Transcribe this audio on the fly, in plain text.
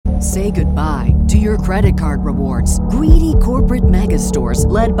Say goodbye to your credit card rewards. Greedy corporate mega stores,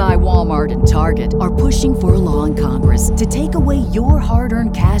 led by Walmart and Target, are pushing for a law in Congress to take away your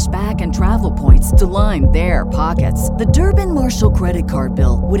hard-earned cash back and travel points to line their pockets. The Durbin-Marshall credit card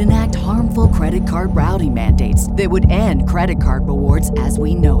bill would enact harmful credit card routing mandates that would end credit card rewards as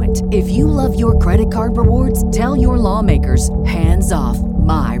we know it. If you love your credit card rewards, tell your lawmakers, hands off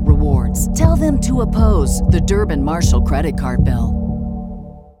my rewards. Tell them to oppose the Durbin-Marshall credit card bill.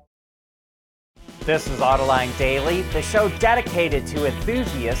 This is Autoline Daily, the show dedicated to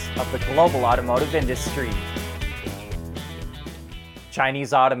enthusiasts of the global automotive industry.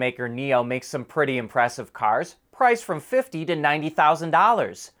 Chinese automaker NIO makes some pretty impressive cars, priced from $50,000 to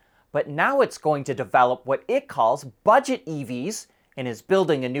 $90,000. But now it's going to develop what it calls budget EVs and is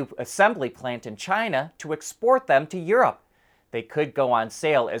building a new assembly plant in China to export them to Europe. They could go on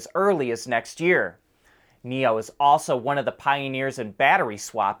sale as early as next year. NIO is also one of the pioneers in battery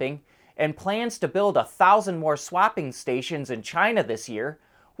swapping and plans to build 1,000 more swapping stations in China this year,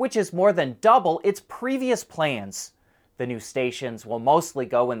 which is more than double its previous plans. The new stations will mostly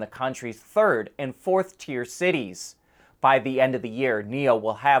go in the country's third and fourth tier cities. By the end of the year, NIO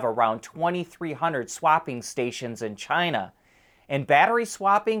will have around 2,300 swapping stations in China. And battery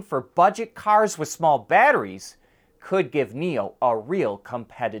swapping for budget cars with small batteries could give NIO a real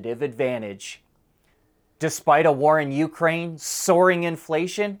competitive advantage. Despite a war in Ukraine, soaring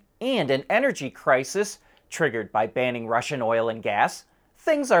inflation, and an energy crisis triggered by banning Russian oil and gas,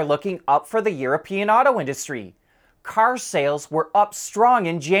 things are looking up for the European auto industry. Car sales were up strong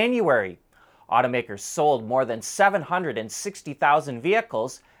in January. Automakers sold more than 760,000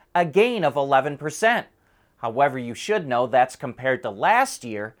 vehicles, a gain of 11%. However, you should know that's compared to last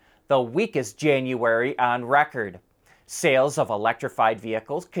year, the weakest January on record. Sales of electrified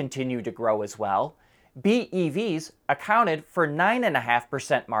vehicles continue to grow as well. BEVs accounted for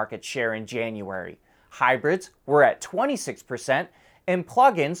 9.5% market share in January. Hybrids were at 26%, and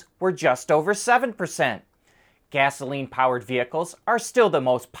plug-ins were just over 7%. Gasoline-powered vehicles are still the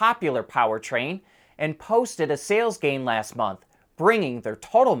most popular powertrain and posted a sales gain last month, bringing their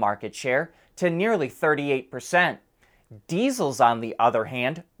total market share to nearly 38%. Diesels, on the other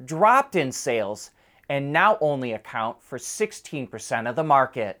hand, dropped in sales and now only account for 16% of the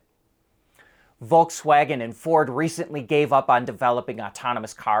market. Volkswagen and Ford recently gave up on developing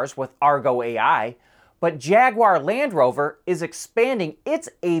autonomous cars with Argo AI, but Jaguar Land Rover is expanding its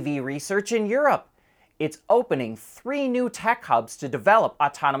AV research in Europe. It's opening 3 new tech hubs to develop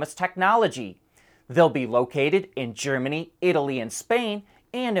autonomous technology. They'll be located in Germany, Italy, and Spain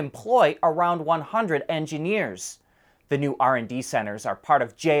and employ around 100 engineers. The new R&D centers are part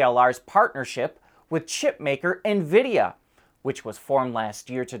of JLR's partnership with chipmaker NVIDIA, which was formed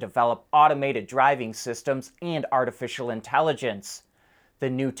last year to develop automated driving systems and artificial intelligence. The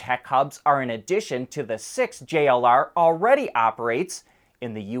new tech hubs are in addition to the 6 JLR already operates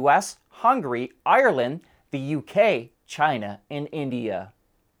in the US, Hungary, Ireland, the UK, China, and India.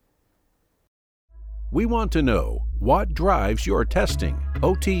 We want to know what drives your testing.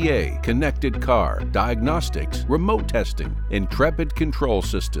 OTA, connected car, diagnostics, remote testing. Intrepid Control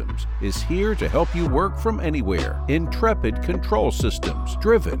Systems is here to help you work from anywhere. Intrepid Control Systems,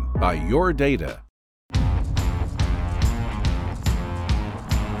 driven by your data.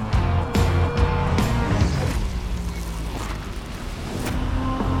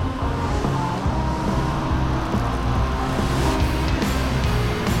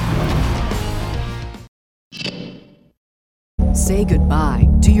 Say goodbye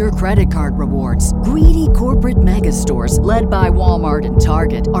to your credit card rewards. Greedy corporate mega stores, led by Walmart and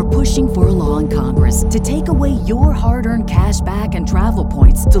Target, are pushing for a law in Congress to take away your hard-earned cash back and travel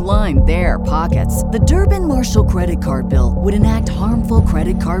points to line their pockets. The Durbin-Marshall credit card bill would enact harmful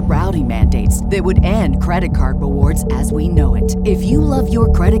credit card routing mandates that would end credit card rewards as we know it. If you love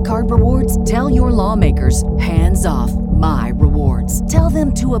your credit card rewards, tell your lawmakers, hands off my rewards. Tell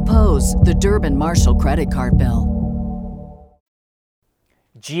them to oppose the Durbin-Marshall credit card bill.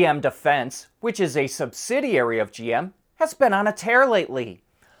 GM Defense, which is a subsidiary of GM, has been on a tear lately.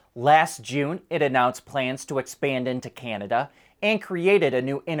 Last June, it announced plans to expand into Canada and created a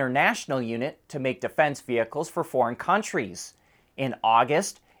new international unit to make defense vehicles for foreign countries. In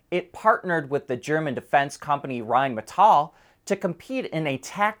August, it partnered with the German defense company Rheinmetall to compete in a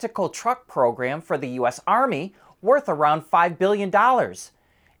tactical truck program for the U.S. Army worth around $5 billion.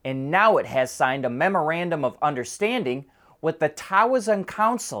 And now it has signed a memorandum of understanding with the Tawazun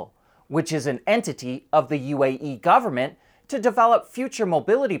Council, which is an entity of the UAE government, to develop future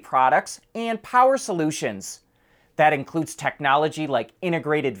mobility products and power solutions. That includes technology like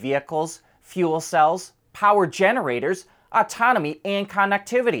integrated vehicles, fuel cells, power generators, autonomy, and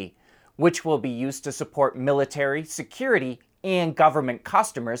connectivity, which will be used to support military, security, and government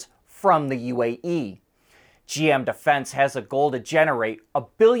customers from the UAE. GM Defense has a goal to generate $1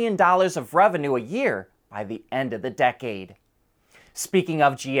 billion of revenue a year by the end of the decade. Speaking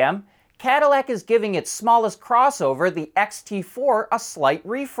of GM, Cadillac is giving its smallest crossover, the XT4, a slight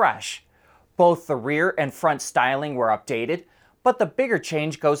refresh. Both the rear and front styling were updated, but the bigger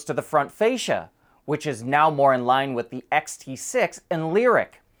change goes to the front fascia, which is now more in line with the XT6 and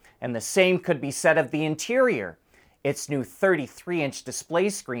Lyriq. And the same could be said of the interior. Its new 33-inch display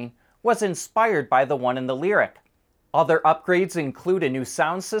screen was inspired by the one in the Lyriq. Other upgrades include a new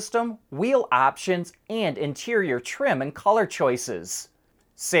sound system, wheel options, and interior trim and color choices.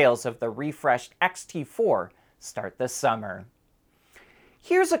 Sales of the refreshed XT4 start this summer.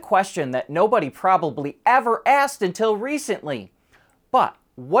 Here's a question that nobody probably ever asked until recently. But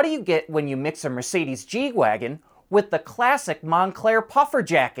what do you get when you mix a Mercedes G-Wagon with the classic Moncler puffer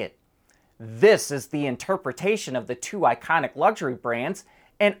jacket? This is the interpretation of the two iconic luxury brands,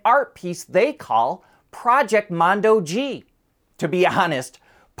 an art piece they call Project Mondo G. To be honest,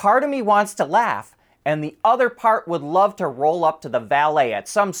 part of me wants to laugh, and the other part would love to roll up to the valet at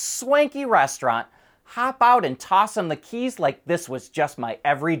some swanky restaurant, hop out and toss him the keys like this was just my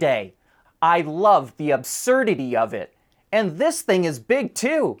everyday. I love the absurdity of it. And this thing is big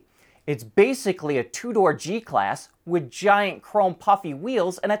too. It's basically a two-door G-Class with giant chrome puffy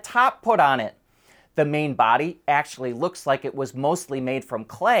wheels and a top put on it. The main body actually looks like it was mostly made from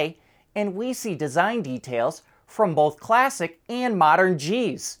clay, and we see design details from both classic and modern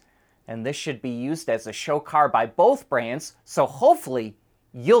Gs. And this should be used as a show car by both brands, so hopefully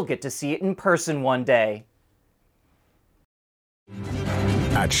you'll get to see it in person one day.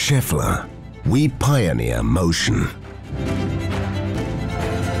 At Schaeffler, we pioneer motion.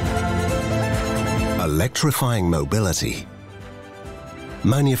 Electrifying mobility,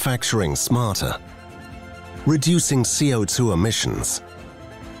 manufacturing smarter, reducing CO2 emissions,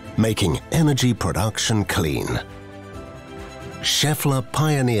 making energy production clean. Schaeffler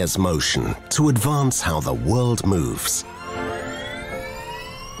pioneers motion to advance how the world moves.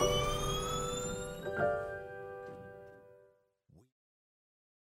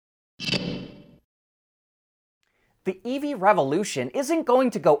 The EV revolution isn't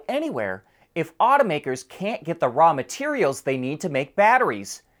going to go anywhere if automakers can't get the raw materials they need to make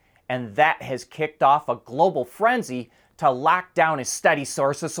batteries. And that has kicked off a global frenzy to lock down a steady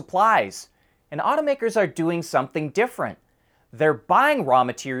source of supplies. And automakers are doing something different. They're buying raw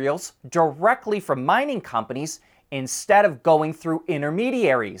materials directly from mining companies instead of going through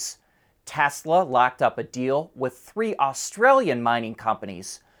intermediaries. Tesla locked up a deal with 3 Australian mining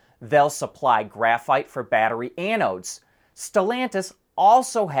companies. They'll supply graphite for battery anodes. Stellantis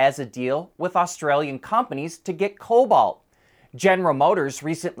also has a deal with Australian companies to get cobalt. General Motors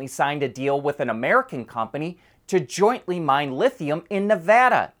recently signed a deal with an American company to jointly mine lithium in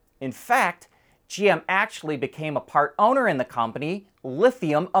Nevada. In fact, GM actually became a part owner in the company,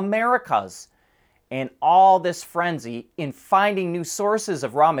 Lithium Americas. And all this frenzy in finding new sources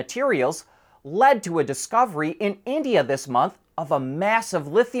of raw materials led to a discovery in India this month of a massive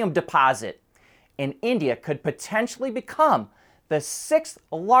lithium deposit. And India could potentially become the 6th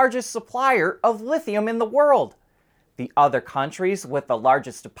largest supplier of lithium in the world. The other countries with the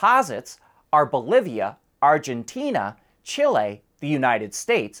largest deposits are Bolivia, Argentina, Chile, the United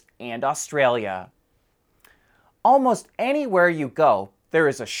States, and Australia. Almost anywhere you go, there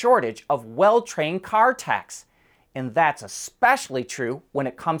is a shortage of well-trained car techs. And that's especially true when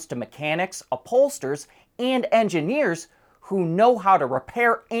it comes to mechanics, upholsterers, and engineers who know how to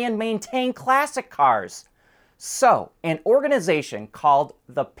repair and maintain classic cars. So, an organization called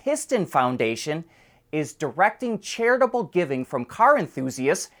the Piston Foundation is directing charitable giving from car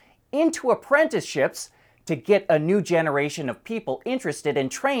enthusiasts into apprenticeships to get a new generation of people interested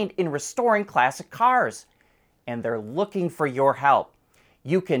and trained in restoring classic cars. And they're looking for your help.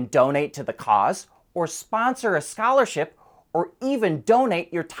 You can donate to the cause, or sponsor a scholarship, or even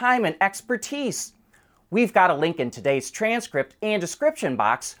donate your time and expertise. We've got a link in today's transcript and description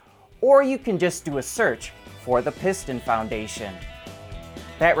box, or you can just do a search for the Piston Foundation.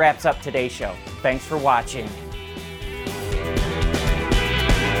 That wraps up today's show. Thanks for watching.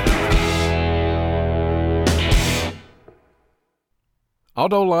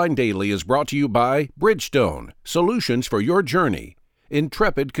 AutoLine Daily is brought to you by Bridgestone, solutions for your journey.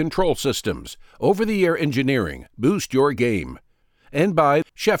 Intrepid Control Systems, over-the-air engineering, boost your game. And by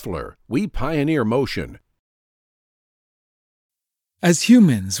Schaeffler, we pioneer motion. As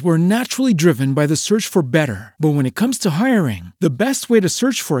humans, we're naturally driven by the search for better. But when it comes to hiring, the best way to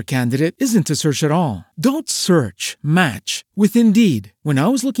search for a candidate isn't to search at all. Don't search, match with Indeed. When I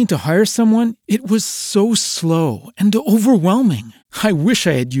was looking to hire someone, it was so slow and overwhelming. I wish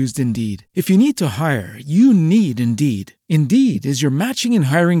I had used Indeed. If you need to hire, you need Indeed. Indeed is your matching and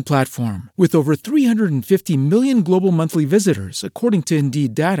hiring platform with over 350 million global monthly visitors, according to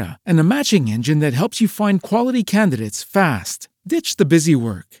Indeed data, and a matching engine that helps you find quality candidates fast. Ditch the busy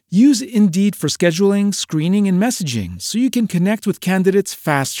work. Use Indeed for scheduling, screening, and messaging so you can connect with candidates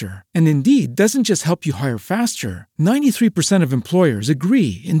faster. And Indeed doesn't just help you hire faster. 93% of employers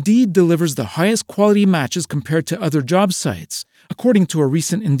agree Indeed delivers the highest quality matches compared to other job sites, according to a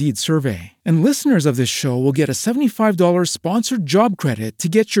recent Indeed survey. And listeners of this show will get a $75 sponsored job credit to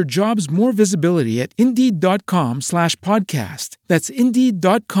get your jobs more visibility at Indeed.com/podcast. That's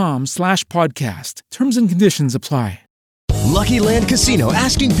Indeed.com/podcast. Terms and conditions apply. Lucky Land Casino,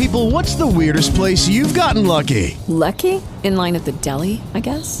 asking people, what's the weirdest place you've gotten lucky? Lucky? In line at the deli, I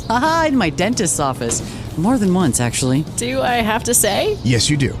guess? Aha, in my dentist's office. More than once, actually. Do I have to say? Yes,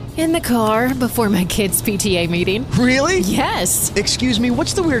 you do. In the car before my kids' PTA meeting. Really? Yes. Excuse me,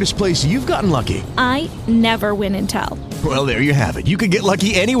 what's the weirdest place you've gotten lucky? I never win and tell. Well, there you have it. You can get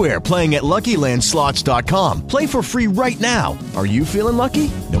lucky anywhere, playing at LuckyLandSlots.com. Play for free right now. Are you feeling lucky?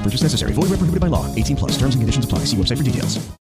 No purchase necessary. Void where prohibited by law. 18+. Terms and conditions apply. See website for details.